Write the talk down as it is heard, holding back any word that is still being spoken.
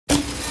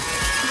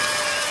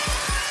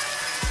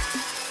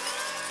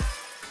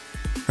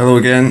Hello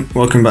again,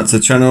 welcome back to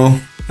the channel.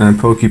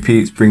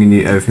 PokePete's bringing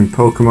you everything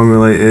Pokemon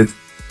related,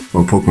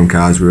 well Pokemon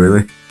cards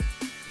really.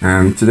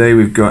 Today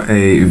we've got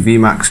a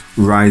Vmax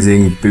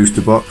Rising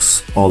booster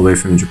box all the way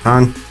from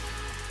Japan,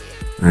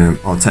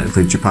 or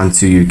technically Japan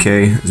to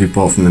UK as we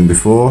bought from them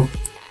before.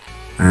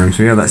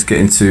 So yeah, let's get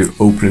into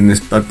opening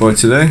this bad boy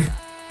today.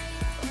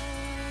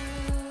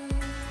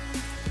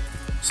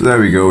 So there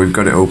we go, we've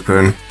got it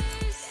open.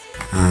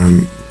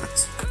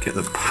 Let's get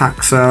the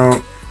packs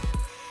out.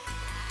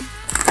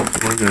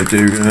 What we're going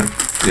to do,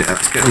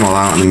 let's get them all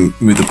out and then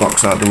move the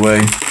box out of the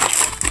way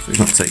so it's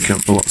not taking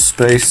up a lot of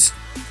space.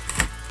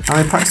 How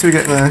many packs do we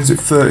get there? Is it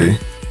 30?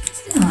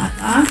 Something like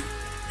that.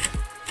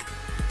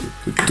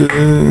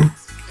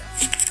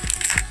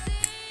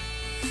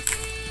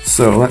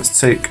 So let's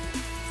take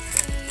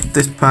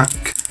this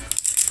pack.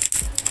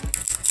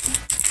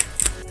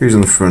 Who's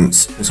on the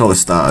front? It's all the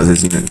starters,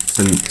 isn't it?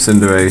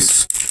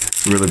 Cinderace,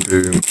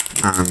 Rillaboom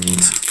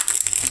and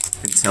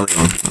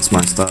Inteleon. That's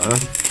my starter.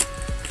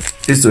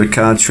 Is there a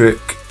card trick?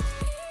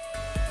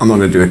 I'm not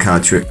going to do a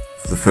card trick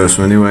for the first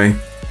one anyway.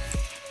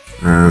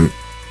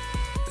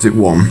 Is it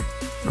one?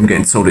 I'm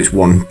getting told it's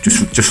one, just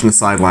from the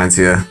sidelines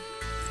here.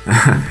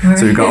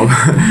 So we've got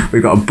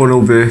a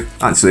Bunnelby.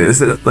 Actually,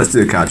 let's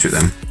do a card trick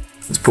then.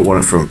 Let's put one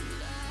up front.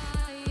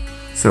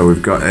 So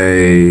we've got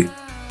a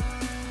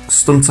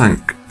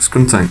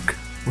Skuntank.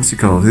 What's he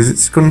called? Is it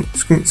Skunk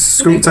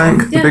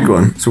Tank? The big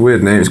one. It's a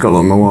weird name. It's got a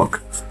lot of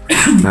Mohawk.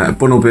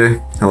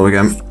 Bunnelby. Hello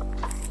again.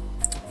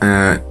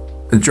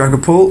 A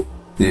Dragapult?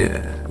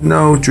 Yeah.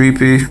 No,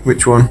 Dreepy.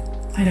 Which one?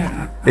 I don't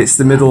know. It's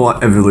the middle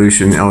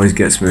evolution. It always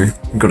gets me.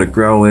 We've got a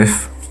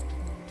Growlithe.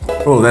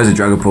 Oh, there's a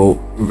Dragapult.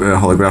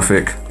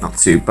 Holographic. Not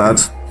too bad.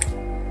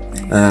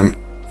 I'm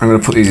going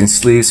to put these in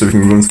sleeves so we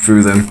can run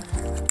through them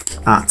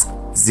at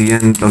the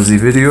end of the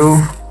video.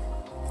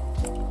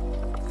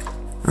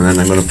 And then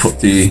I'm going to put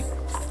the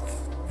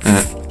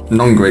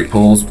non-Great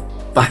Balls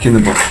back in the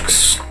box.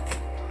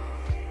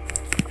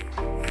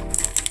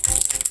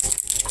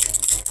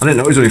 I didn't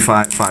know it was only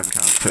five cards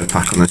per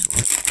pack on this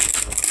one.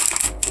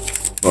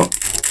 But,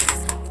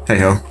 hey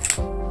ho.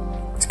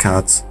 It's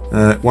cards.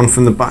 One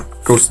from the back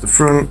goes to the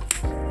front.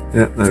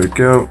 Yep, there we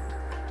go.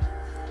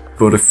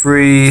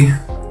 Butterfree.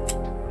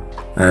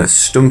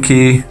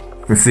 Stunky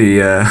with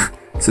the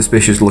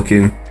suspicious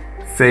looking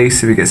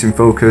face if it gets in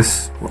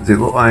focus. What does it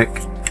look like?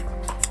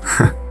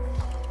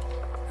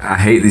 I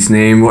hate this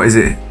name. What is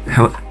it?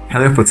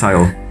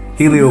 Heliopotile.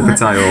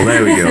 Heliopotile.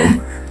 There we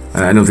go.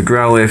 Another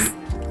Growlithe.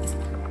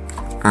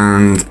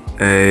 And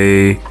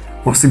a...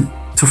 What's the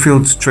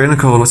Tuffield's trainer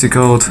called? What's he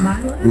called?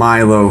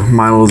 Milo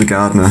the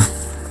gardener.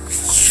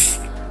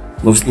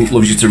 Loves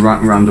you to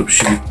round up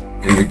sheep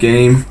in the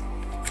game.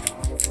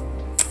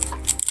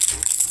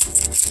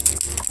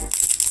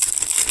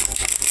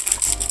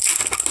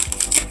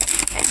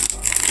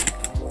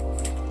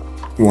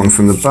 One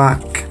from the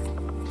back.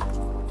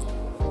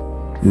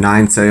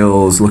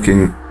 Ninetales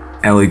looking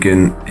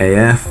elegant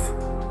AF.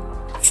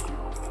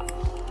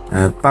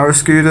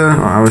 Barrascuda,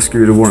 or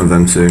Arascuda, one of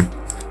them two.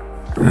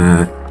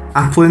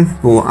 Applin,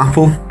 little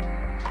apple.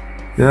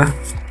 Yeah,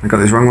 I got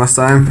this wrong last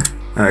time.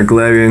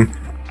 Galarian,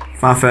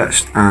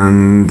 Farfetch'd,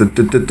 and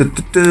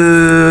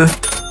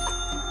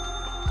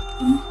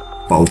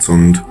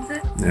Boltund.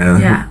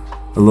 Yeah,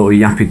 a little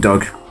yappy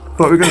dog.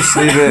 But we're going to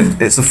sleeve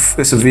it. It's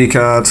a V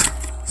card,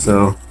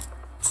 so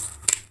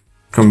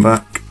come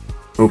back,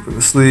 open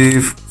the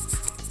sleeve.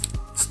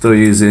 Still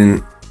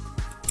using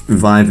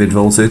Vivid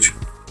Voltage.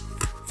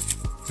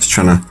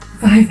 Trying to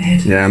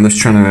Vivid. Yeah, I'm just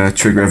trying to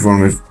trigger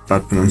everyone with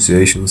bad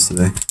pronunciations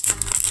today.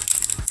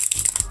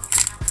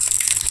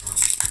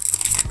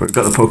 But we've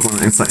got the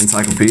Pokemon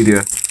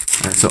Encyclopedia,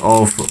 so for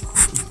all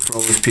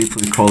those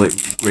people who call it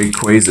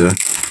Rayquaza,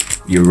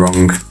 you're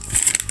wrong.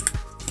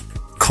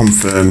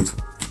 Confirmed.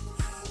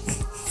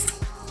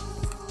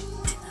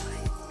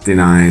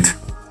 Denied.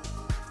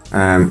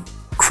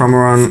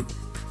 Cramorant,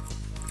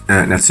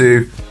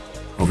 Natu,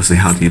 obviously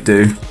how do you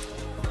do?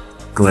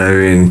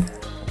 Galarian,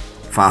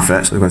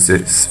 Farfetch'd, I'm going to say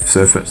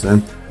Surfetch'd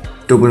then.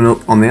 Doubling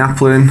up on the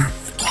Applin.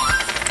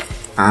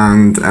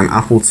 And an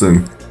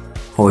Appleton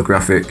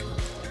holographic.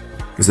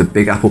 There's a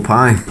big apple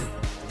pie.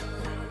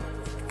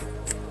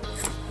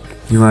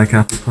 You like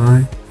apple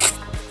pie?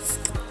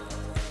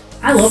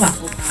 I love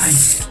apple pie.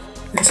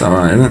 It's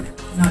alright, isn't it?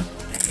 Not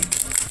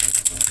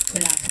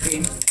without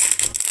cream.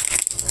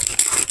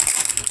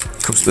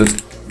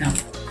 Custard. No.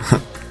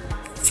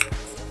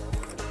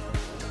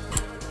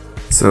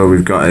 So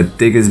we've got a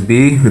Digger's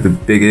Bee with the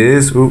big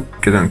ears. Oh,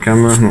 get out on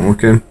camera, not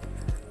looking.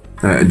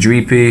 A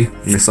Dreepy,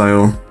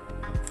 Missile.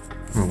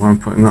 Oh, why am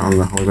I putting that on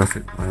the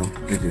holographic pile?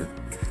 Idiot.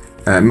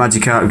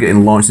 Magikarp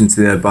getting launched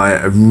into the air by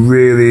a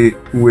really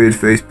weird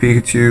faced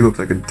Pikachu, looks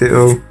like a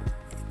Ditto.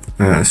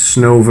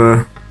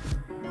 Snova.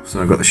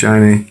 So I've got the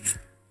shiny.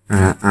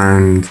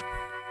 And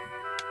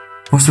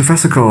what's the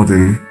professor called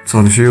in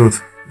Sword and Shield?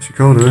 What's she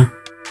called her?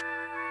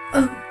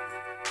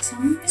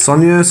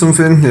 Sonia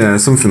something? Yeah,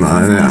 something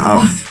like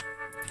that.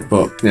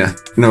 But yeah,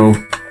 no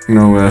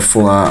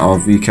full art or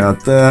V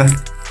card there.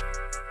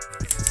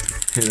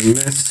 Hit and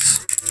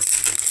miss.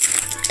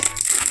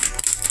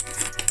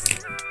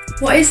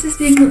 What is this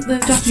the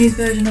Japanese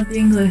version of the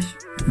English?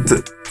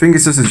 I think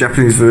it's just a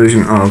Japanese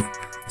version of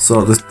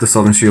the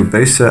Sword and Shield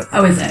base set.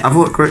 Oh, is it? Have a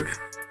look quick.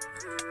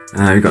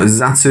 We've got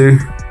Zatu,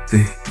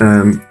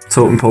 the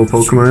totem pole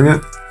Pokemon in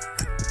it.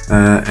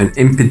 An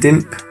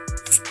Impidimp.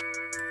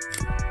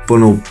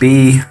 Bunnel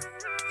B.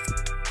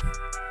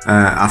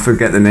 I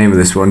forget the name of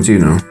this one, do you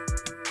know?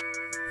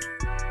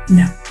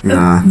 No.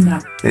 Nah.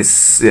 No.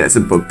 It's a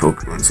bug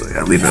Pokemon, so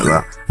yeah, leave it at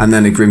that. And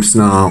then a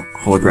Grimmsnarl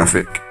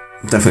holographic.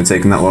 Definitely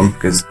taking that one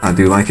because I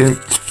do like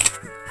him.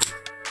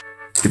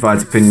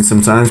 Divides opinion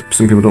sometimes.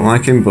 Some people don't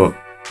like him, but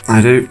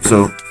I do.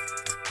 So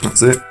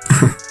that's it.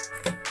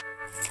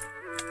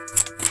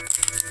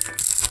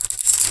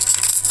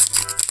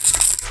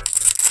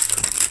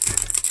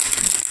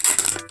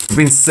 I've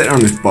been sitting on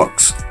this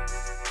box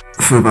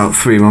for about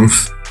 3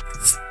 months.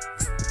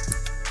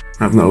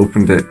 I've not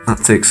opened it. That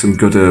takes some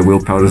good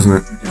willpower, doesn't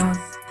it? It does.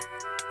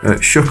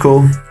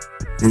 Shuckle,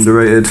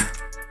 underrated.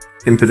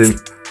 Impidimp,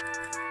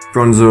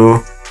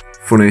 Bronzor.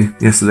 Funny,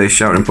 yesterday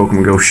shouting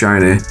Pokemon Go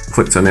shiny,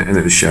 clicked on it and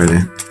it was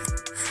shiny.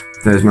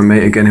 There's my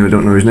mate again who I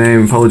don't know his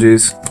name,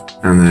 apologies.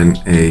 And then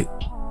a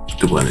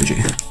double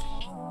energy.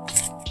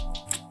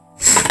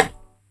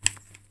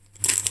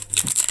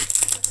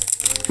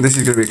 This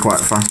is going to be quite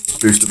a fast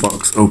booster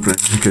box opening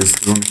because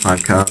there's only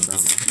 5 cards,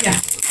 aren't there? Yeah.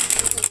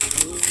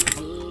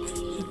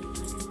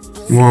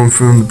 One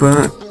from the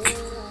back.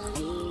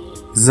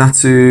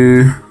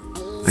 Zatu.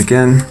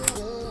 Again.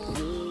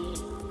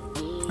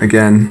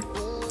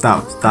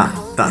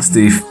 That's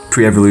the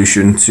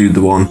pre-evolution to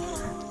the one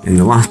in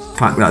the last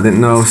pack that I didn't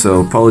know,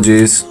 so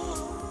apologies.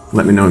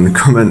 Let me know in the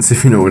comments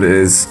if you know what it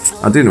is.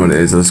 I do know what it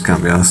is, I just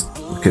can't be asked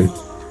looking.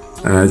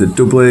 The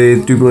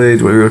Doublade,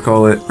 whatever you want to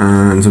call it,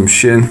 and some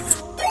Shin.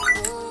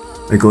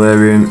 A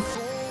Galarian,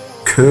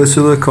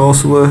 Corsola.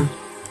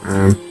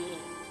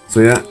 So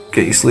yeah,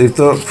 get you sleeved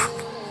up.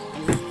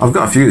 I've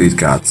got a few of these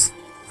cards.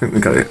 I think we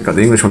got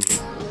the English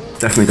ones.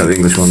 Definitely got the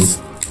English ones.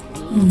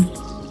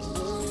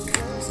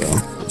 So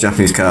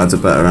Japanese cards are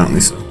better, aren't they?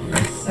 So,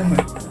 yeah. So much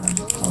better.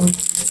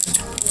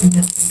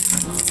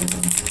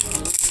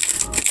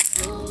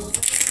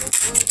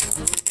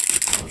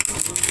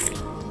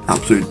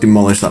 Absolutely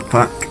demolish that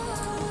pack.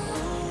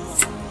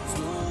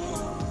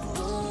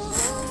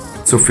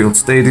 Tuffield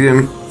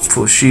Stadium,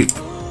 full of sheep.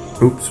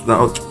 Oops,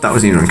 that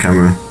was even on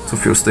camera.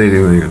 Tuffield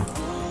Stadium, there you go.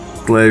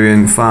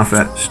 Galarian,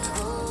 Farfetch'd.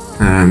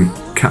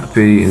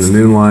 Caterpie in the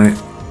moonlight.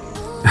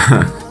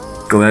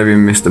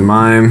 Galarian Mr.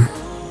 Mime.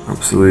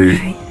 Absolute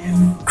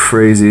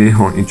crazy,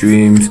 haunt your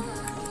dreams.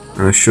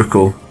 And a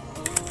Shuckle.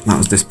 That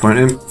was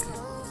disappointing.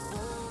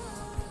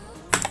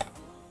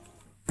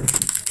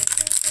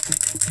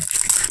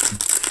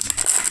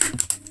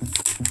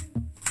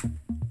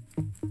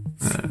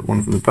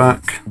 One from the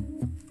back.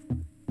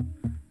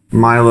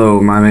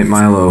 Milo, my mate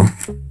Milo.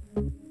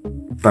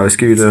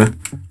 Barraskewda.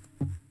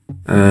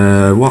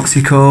 What's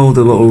he called?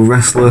 The little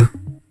wrestler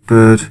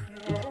bird.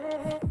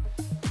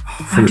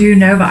 I do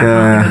know, but I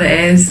can't think what it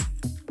is.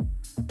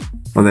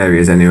 Oh, there he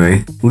is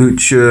anyway.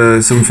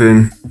 Lucha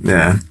something.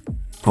 Yeah.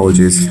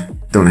 Apologies.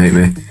 Don't hate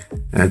me.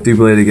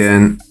 Doublade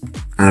again.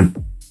 And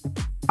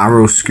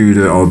Arrow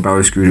Scooter or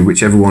Barrow Scooter,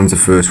 whichever one's the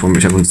first one,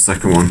 whichever one's the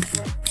second one.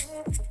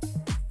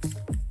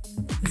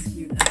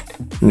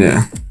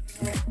 Yeah.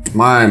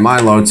 My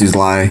loyalties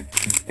lie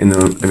in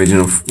the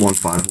original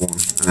 151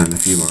 and then a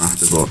few more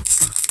after, but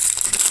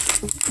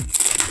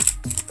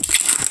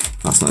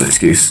that's not an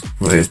excuse.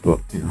 Well, it is, but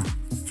you know.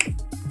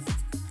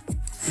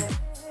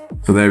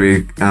 So there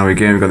we are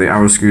again. We've got the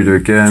Arrow Scooter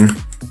again.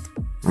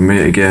 My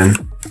mate again.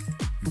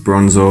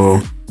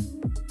 Bronzor.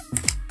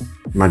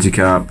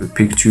 Magikarp,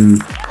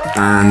 Pikachu,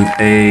 and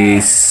a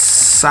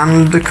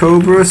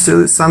Sandacobra.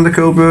 Still, it's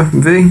Sandacobra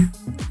V.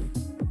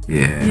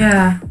 Yeah.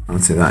 Yeah. I'll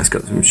say that. It's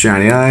got some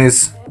shiny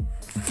eyes.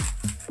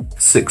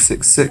 Sick.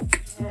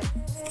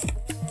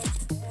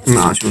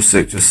 Not actual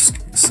sick, just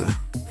it's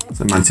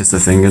a Manchester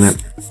thing,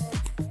 innit?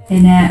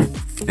 In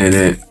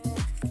it.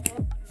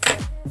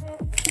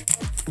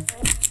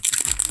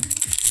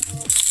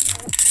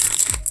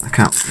 I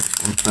can't.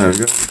 There we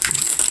go.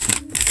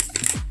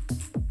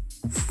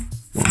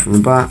 One from the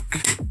back.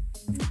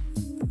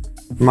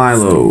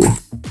 Milo,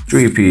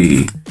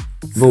 Dreepy,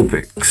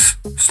 Vulpix,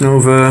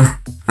 Snova,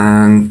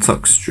 and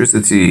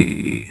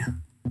Toxtricity.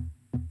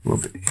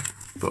 Lovely.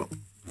 But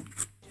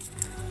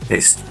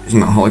it's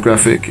not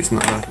holographic, it's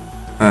not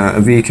a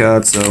V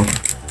card, so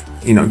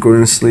you're not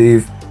going to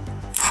sleeve.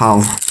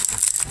 Hal.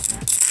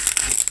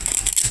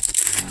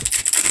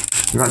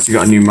 We've actually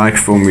got a new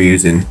microphone we're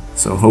using,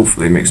 so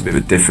hopefully it makes a bit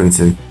of a difference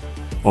in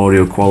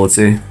audio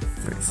quality.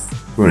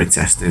 We're only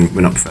testing,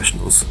 we're not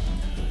professionals.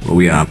 Well,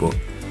 we are, but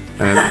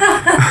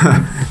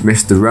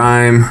Mr.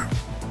 Rhyme,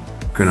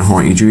 gonna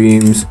haunt your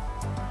dreams.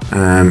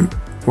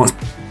 What's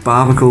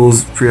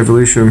Barbacle's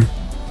pre-evolution?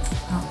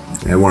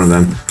 Yeah, one of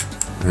them.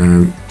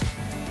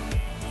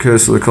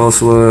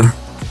 Corsola,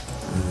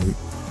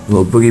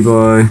 little Boogie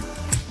Boy,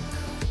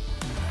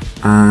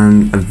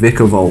 and a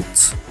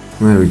Vikavolt.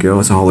 There we go,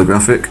 it's a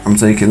holographic. I'm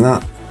taking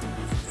that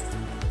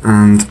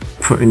and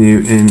putting you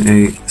in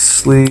a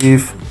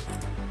sleeve.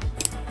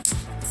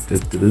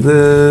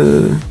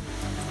 Oh,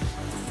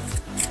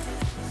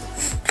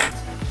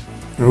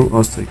 I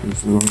was taking it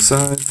from the wrong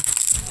side.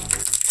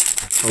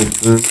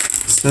 Open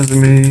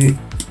Sesame.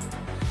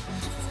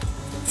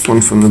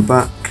 One from the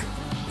back.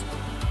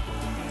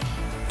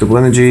 Double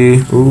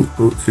energy. Oh,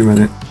 2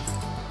 minutes.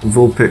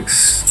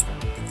 Vulpix.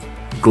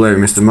 Glare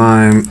Mr.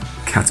 Mime.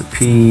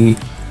 Caterpie.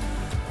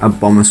 A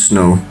Bomber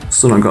Snow.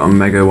 Still not got a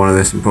mega one of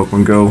this in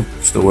Pokemon Go.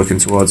 Still working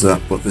towards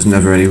that, but there's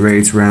never any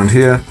raids around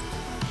here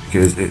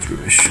because it's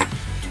rubbish.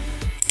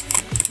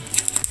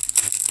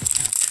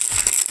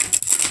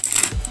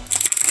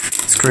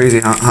 It's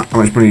crazy how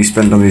much money you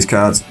spend on these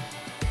cards,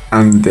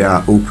 and they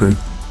are open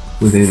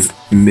within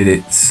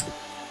minutes,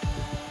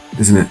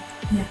 isn't it?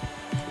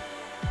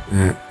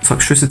 Yeah.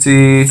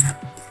 Toxtricity,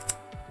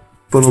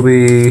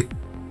 Bunnelby,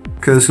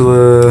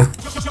 Cursula,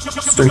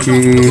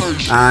 Stunky,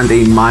 and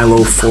a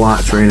Milo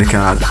Flat Trainer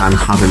card. I'm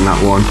having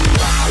that one.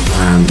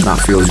 That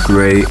feels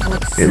great.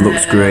 It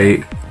looks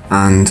great.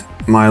 And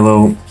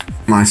Milo,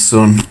 my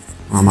son,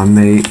 or my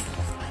mate,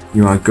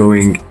 you are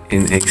going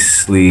in a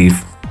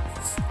sleeve.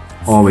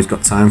 Always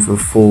got time for a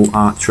full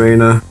art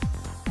trainer.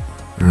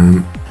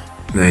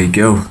 There you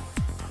go.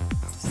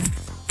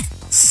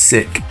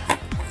 Sick.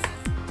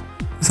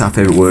 That's our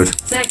favourite word.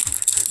 Sick.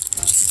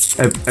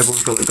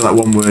 Everyone's got that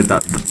one word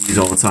that they use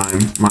all the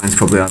time. Mine's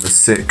probably either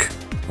sick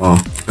or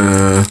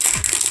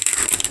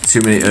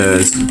too many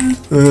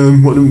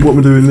what am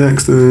I doing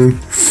next? I'm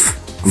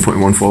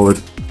putting one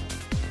forward.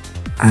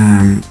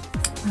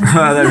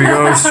 There we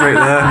go, straight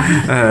there.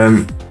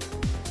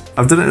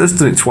 I've done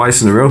it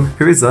twice in a row.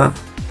 Who is that?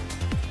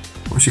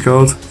 What's she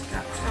called?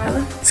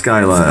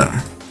 Skylar.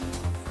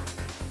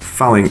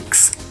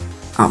 Phalanx.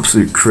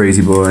 Absolute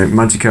crazy boy.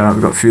 Magikarp,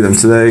 we've got a few of them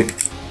today.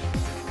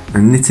 A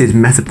knitted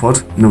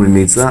Metapod, nobody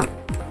needs that.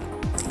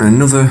 And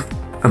another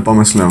A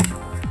Bomber Snow.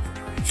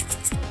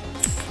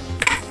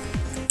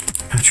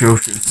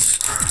 Atrocious.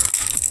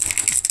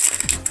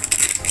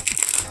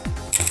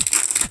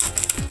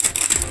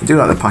 I do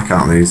like the pack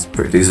out on these,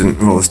 pretty decent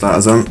with all the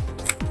starters on.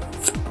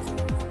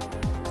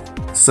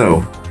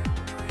 So,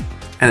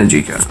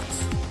 energy cards.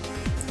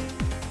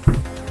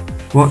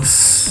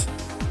 What's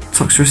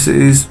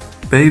Toxtricity's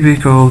baby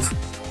called?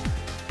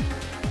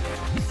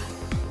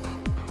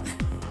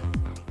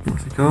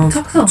 What's it called?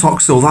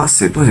 Toxel,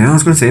 that's it. Bloody hell, I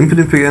was going to say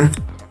Impidimp again.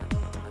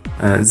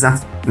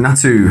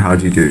 Natu, how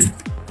do you do?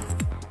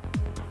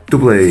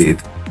 Doublade.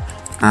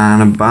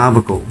 And a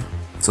Barbacle.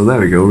 So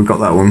there we go, we've got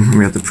that one.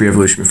 We had the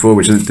pre-evolution before,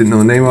 which I didn't know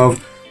the name of.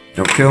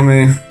 Don't kill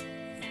me.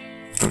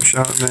 Don't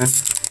shout at me.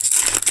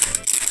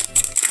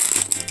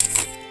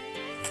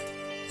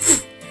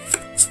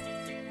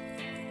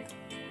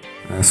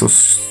 So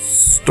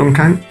Stunk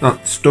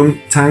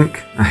Tank,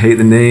 I hate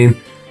the name.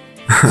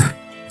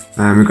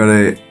 We've got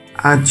a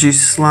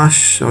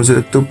Agislash, or is it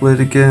a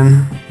Doublade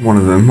again? One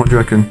of them, what do you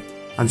reckon?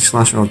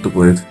 Agislash or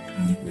Doublade?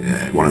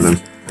 Yeah, one of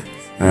them.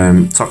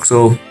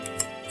 Toxel,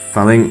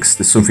 Phalanx,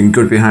 there's something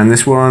good behind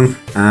this one.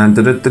 And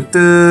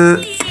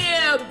Rillaboom,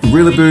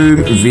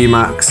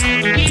 Vmax,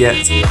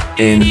 get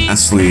in a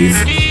sleeve.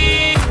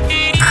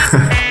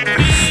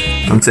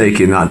 I'm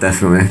taking that,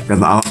 definitely.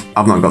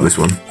 I've not got this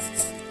one.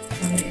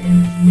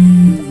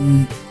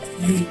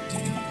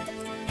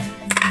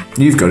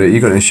 You've got it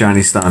in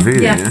Shiny Star V,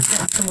 yeah, didn't you?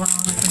 That's the one I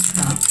was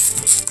thinking I'm of.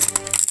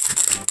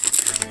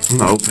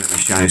 not opening a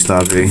Shiny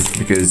Star V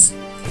because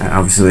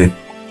obviously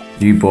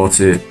you bought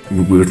it,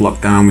 we were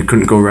locked down, we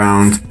couldn't go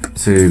around,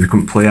 so we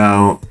couldn't play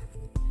out,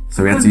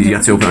 so you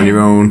had to open it on your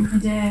own. I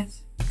did.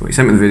 But you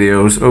sent me the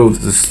videos. Oh,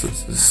 there's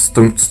a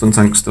stun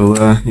tank still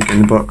there, you get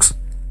in the box.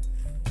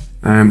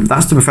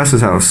 That's the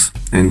Professor's house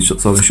in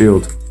Sword and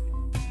Shield.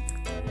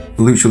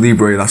 Lucha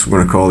Libre, that's what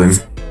we're going to call him.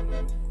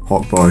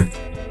 Hawkboy.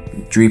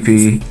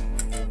 Dreepy.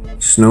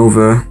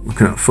 Snova,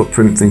 looking at a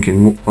footprint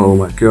thinking, oh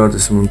my god,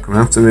 there's someone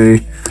coming after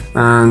me.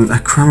 And a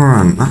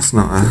Cramorant, that's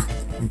not a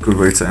good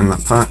way to end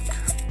that pack.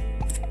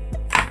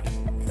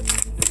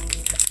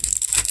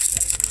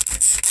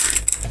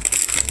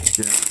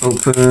 Yeah,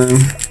 open.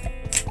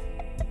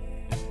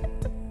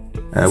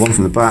 One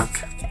from the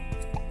back.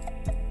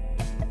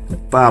 A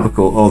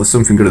Barbacle, oh there's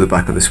something good at the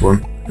back of this one.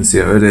 You can see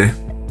it already.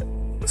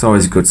 It's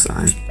always a good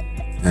sign.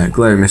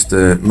 Glare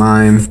Mr.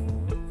 Mime.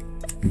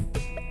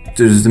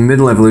 There's the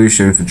middle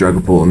evolution for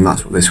Dragapult, and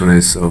that's what this one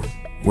is, so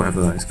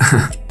whatever that is.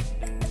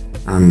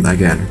 And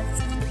again.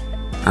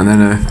 And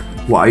then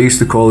what I used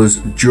to call as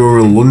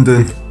Jura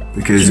London,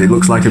 because it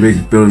looks like a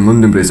big building in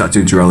London, but it's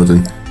actually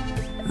Duraludon.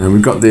 And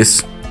we've got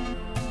this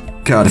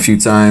card a few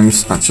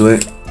times,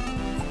 actually.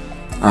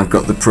 I've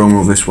got the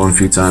promo of this one a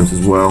few times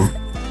as well.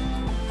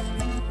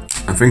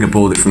 I think I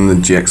pulled it from the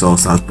GX All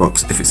Stars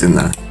box, if it's in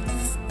there.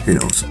 Who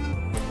knows?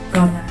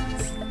 God knows.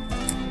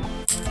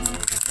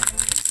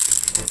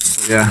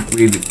 Yeah,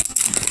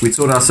 we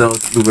told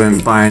ourselves we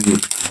weren't buying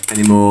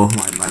any more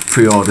like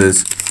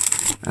pre-orders.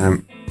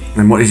 And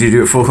what did you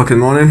do at 4 o'clock in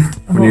the morning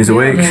when you was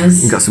awake?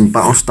 You got some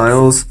battle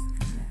styles.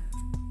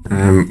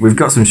 We've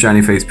got some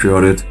shiny fates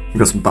pre-ordered. We've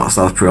got some battle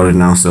styles pre-ordered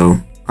now, so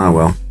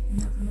well. I'm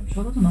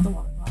sure there's another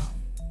one as well.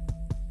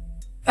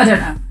 I don't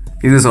know.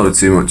 He does order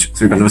too much.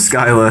 So we've got another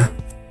Skylar.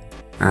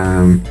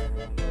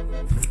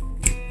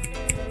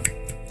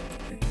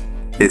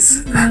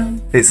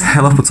 It's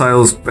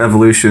Helioptile's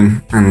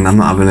evolution, and I'm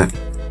not having it.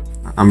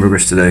 I'm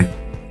rubbish today.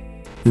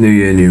 New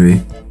year, new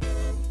me.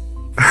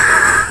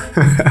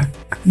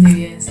 New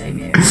year, same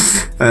year.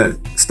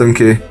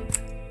 Stunky.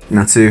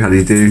 Natu, how do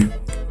you do?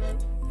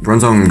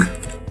 Bronzong.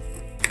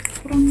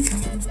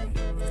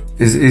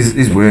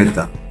 He's weird,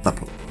 that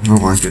Pokemon. I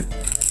don't like it.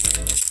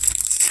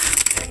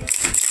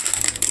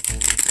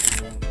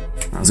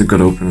 That was a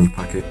good opening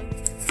packet.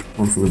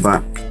 One from the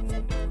back.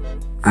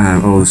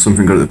 Oh, there's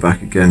something good at the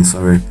back again,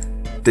 sorry.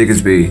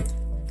 Diggersby.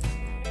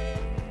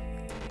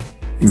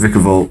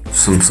 Vikavolt,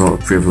 some sort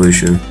of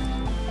pre-evolution.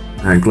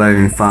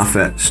 Glaring,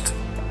 Farfetch'd.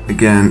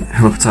 Again,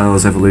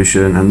 Helioptile's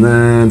evolution. And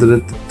then...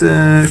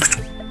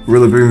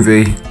 Rillaboom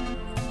V.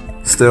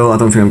 Still, I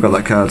don't think I've got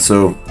that card,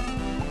 so...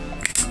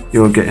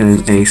 You're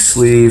getting a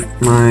sleeve,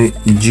 my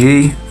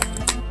G.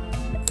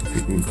 If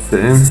you can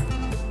fit in.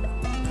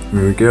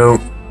 There we go.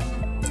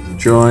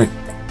 Enjoy.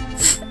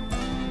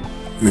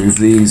 Move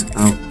these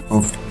out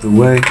of the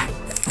way.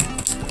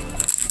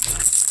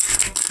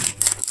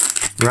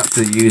 We're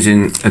actually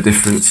using a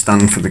different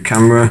stand for the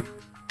camera,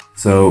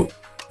 so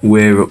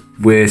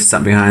we're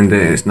sat behind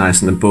it and it's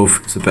nice and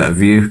above, it's a better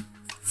view.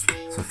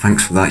 So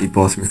thanks for that, you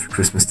bought me for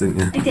Christmas, didn't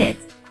you? I did.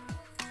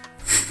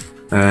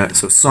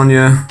 So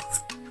Sonia.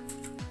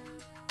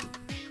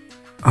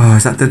 Oh,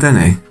 is that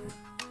Dedenne?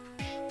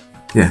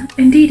 Yeah.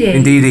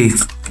 Indeedy.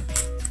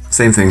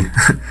 Same thing.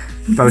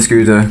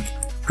 Barraskewda,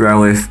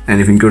 Growlithe,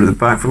 anything good at the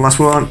back for the last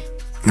one?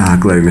 Nah,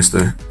 Glaring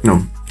Mr.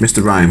 No,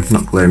 Mr. Rhyme,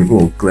 not Glaring.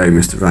 Well, Glaring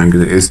Mr. Rhyme,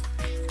 because it is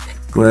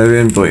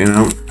Glaring, but you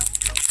know,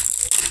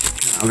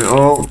 can't have it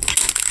all.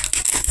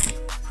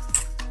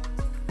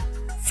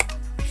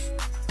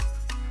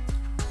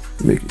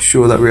 Making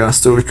sure that we are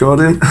still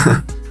recording.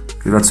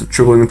 We've had some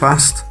trouble in the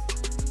past.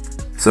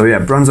 So yeah,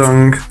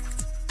 Bronzong,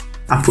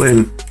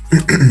 Applin,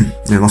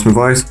 yeah, lost my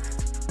voice.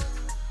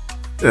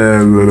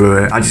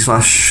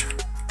 Agislash,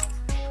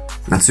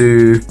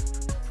 Natu,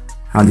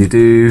 how do you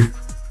do?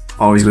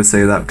 Always gonna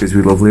say that because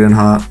we love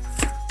Leonhardt.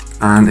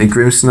 And a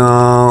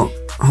Grimmsnarl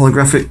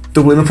holographic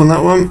doubling up on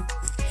that one,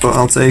 but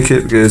I'll take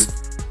it because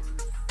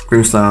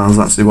Grimmsnarl is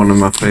actually one of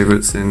my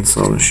favourites in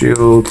Sword and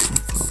Shield.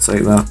 I'll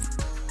take that.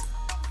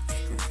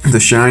 The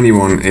shiny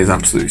one is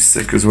absolutely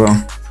sick as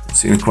well. I've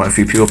seen quite a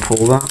few people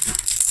pull that.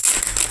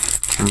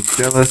 I'm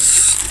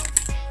jealous.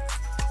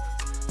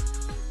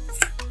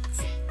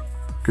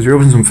 Because we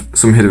opened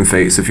some Hidden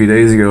Fates a few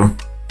days ago.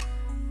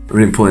 We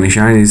didn't pull any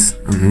shinies,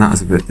 and that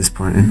was a bit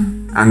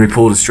disappointing. And we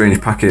pulled a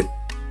strange packet,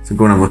 so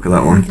go and have a look at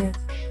that one.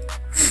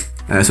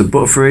 So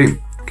Butterfree,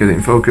 get it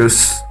in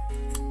focus.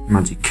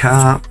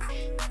 Magikarp.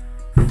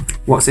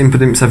 What's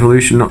Impidimp's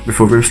evolution, not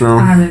before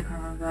Grimmsnarl? I don't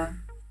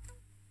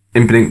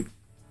remember.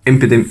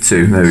 Impidimp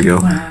 2, there we go.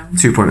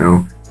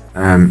 2.0.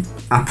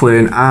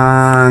 Applin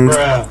and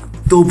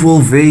Double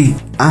V.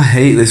 I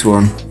hate this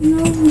one.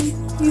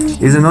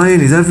 He's annoying,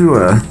 he's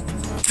everywhere.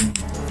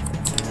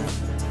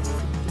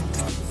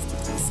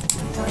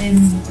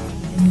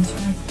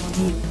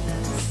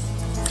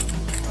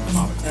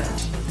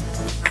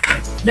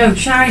 No,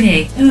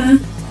 shiny.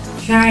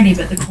 Shiny,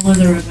 but the colours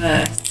are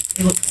reversed.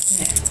 It looks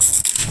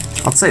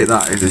sick. I'll take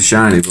that if it's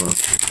shiny, but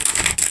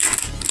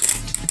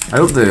I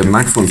hope the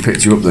microphone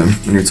picked you up then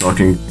when you were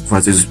talking.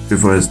 Otherwise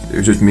it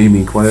was just me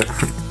being quiet.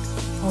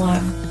 Hello.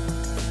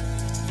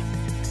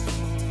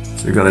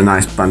 So we've got a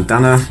nice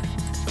bandana.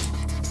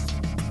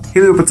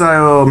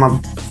 Helioptile, my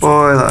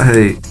boy that I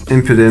hate.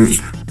 Impidimp,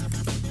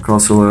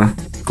 Corsola,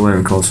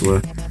 Glaring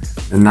Corsola,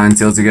 and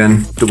Ninetales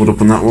again. Doubled up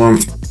on that one.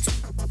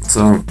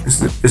 So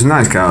it's a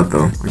nice card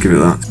though. I'll give it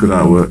that. It's good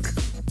artwork.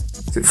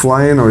 Is it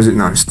flying or is it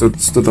not? Stood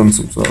on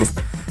some sort of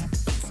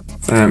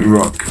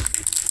rock.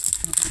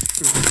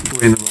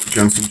 Dwayne the Rock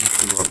Johnson, just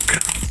the rock.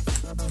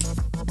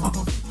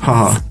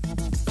 Haha.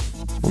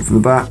 One from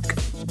the back.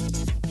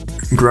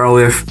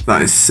 Growlithe,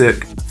 that is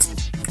sick.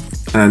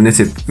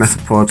 Knitted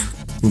Metapod,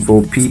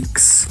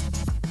 Vulpix.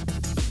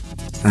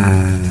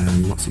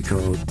 What's he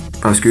called?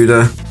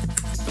 Barraskewda.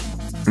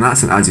 And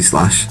that's an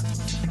Agislash.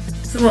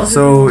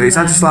 So it's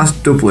Agislash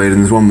Doublade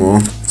and there's one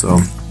more. So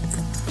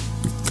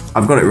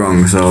I've got it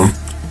wrong, so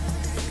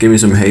give me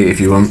some hate if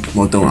you want.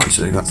 Well, don't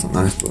actually, that's not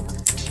nice, but.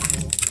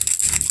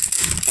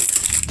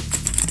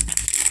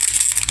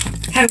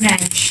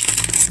 Honedge.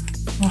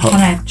 Or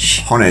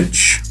Honedge.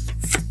 Honedge.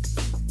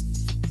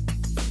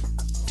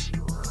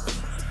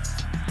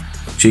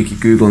 Cheeky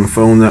Google on the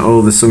phone there.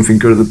 Oh, there's something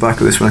good at the back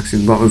of this one. I can see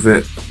the bottom of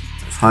it.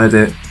 Let's hide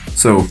it.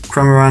 So,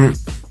 Cramorant.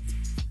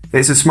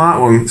 It's a smart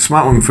one.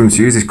 Smart one for him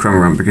to use is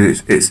Cramorant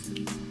because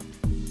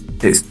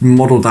it's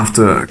modelled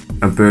after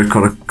a bird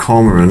called a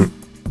cormorant.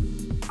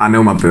 I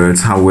know my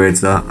birds. How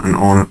weird's that? An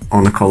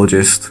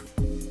ornithologist.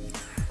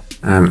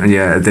 And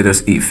yeah, they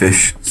just eat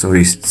fish. So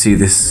you see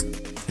this.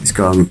 It's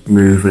got a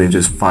move and it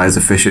just fires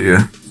a fish at you.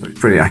 So it's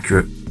pretty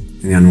accurate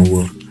in the animal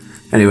world.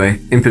 Anyway,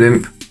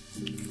 Impidimp,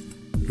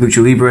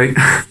 Lucha Libre,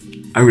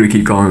 I'm going to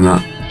keep calling him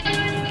that,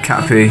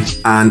 Caterpie,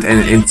 and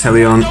an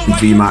Inteleon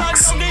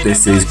Vmax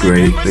This is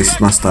great. This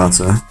is my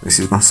starter. This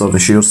is my Sword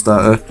and Shield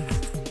starter.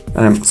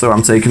 So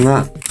I'm taking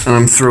that and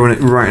I'm throwing it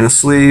right in a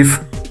sleeve.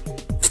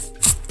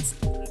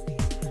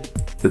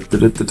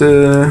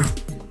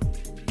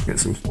 Get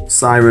some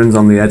sirens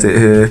on the edit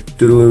here.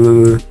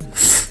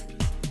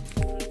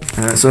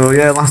 So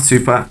yeah, last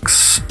 2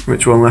 packs.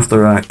 Which one, left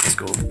or right? Let's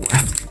go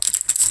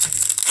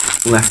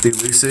left. Lefty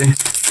loosey,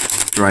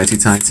 righty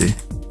tighty.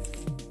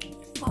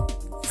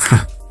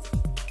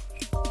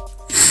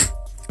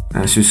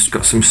 It's just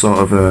got some sort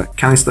of a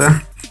canister,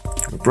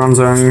 a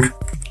Bronzong,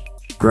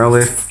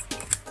 Growlithe,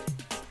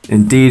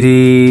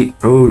 Indeedee,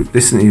 oh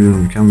this isn't even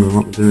on camera,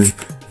 what we're doing,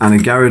 and a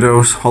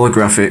Gyarados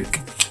holographic.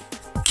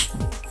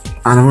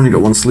 And I've only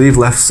got 1 sleeve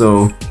left,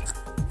 so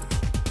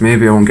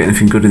maybe I won't get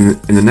anything good in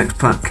the next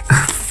pack.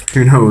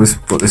 Who knows,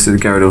 but this is a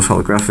Gyarados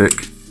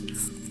holographic.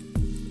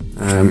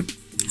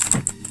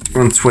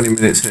 We're on 20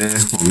 minutes here,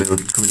 or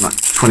maybe coming like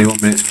 21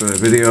 minutes for a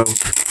video.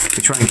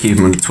 We try and keep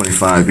them under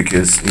 25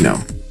 because, you know,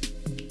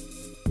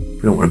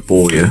 we don't want to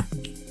bore you.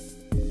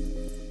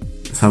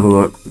 Let's have a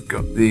look. We've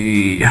got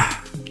the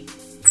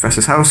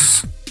Professor's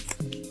House,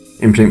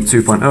 Impink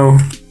 2.0,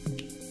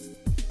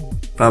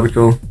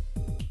 Barbicle,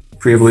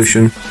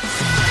 Pre-Evolution,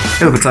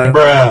 Ilbert,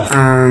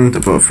 and a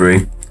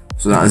Butterfree.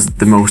 So that is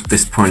the most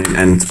disappointing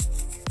end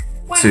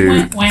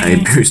to a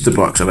booster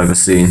box I've ever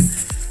seen.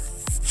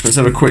 Let's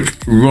have a quick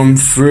run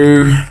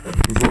through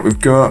of what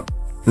we've got.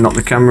 Not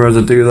the camera as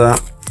I do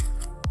that.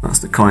 That's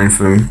the coin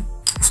from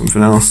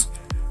something else.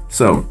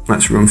 So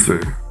let's run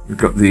through. We've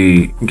got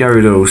the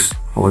Gyarados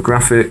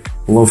holographic,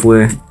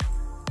 lovely.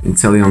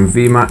 Inteleon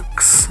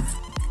Vmax,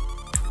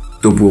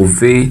 double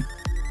V,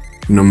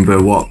 number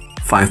what?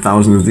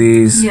 5,000 of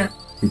these. Yeah.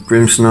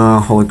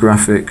 Grimmsnarl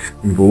holographic,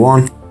 number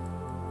 1.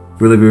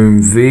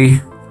 Rillaboom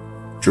V,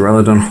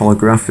 Duraludon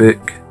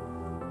holographic.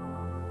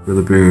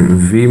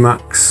 Rillaboom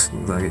VMAX,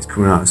 looks like it's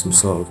coming out of some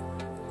sort of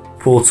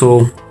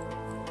portal.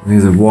 And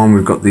here's a 1,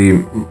 we've got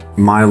the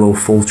Milo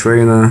Full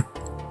Trainer,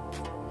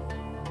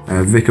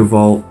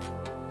 Vikavolt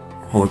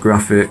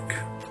holographic,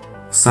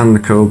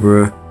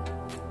 Sandacobra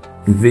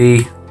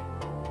V,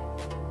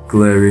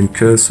 Galarian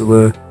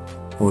Cursula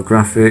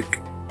holographic,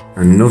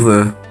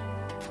 another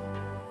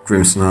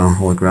Grimmsnarl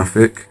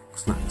holographic,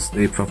 it's not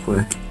see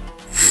properly,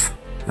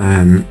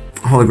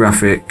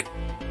 holographic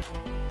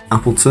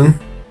Appleton,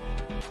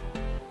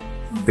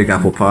 big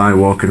apple pie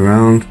walking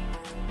around,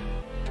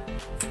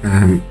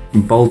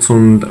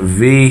 Boltund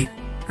V,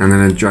 and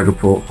then a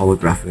Dragapult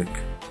holographic.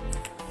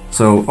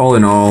 So all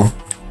in all,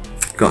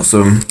 got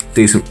some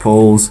decent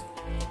pulls.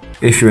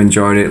 If you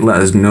enjoyed it,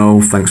 let us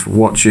know. Thanks for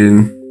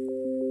watching.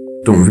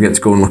 Don't forget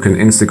to go and look on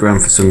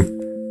Instagram for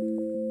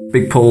some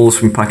big pulls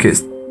from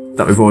packets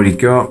that we've already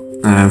got.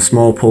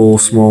 Small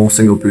pulls, small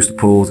single booster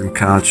pulls and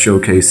card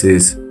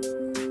showcases.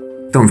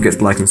 Don't forget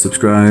to like and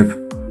subscribe.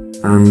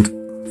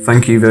 And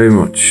thank you very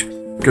much.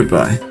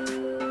 Goodbye.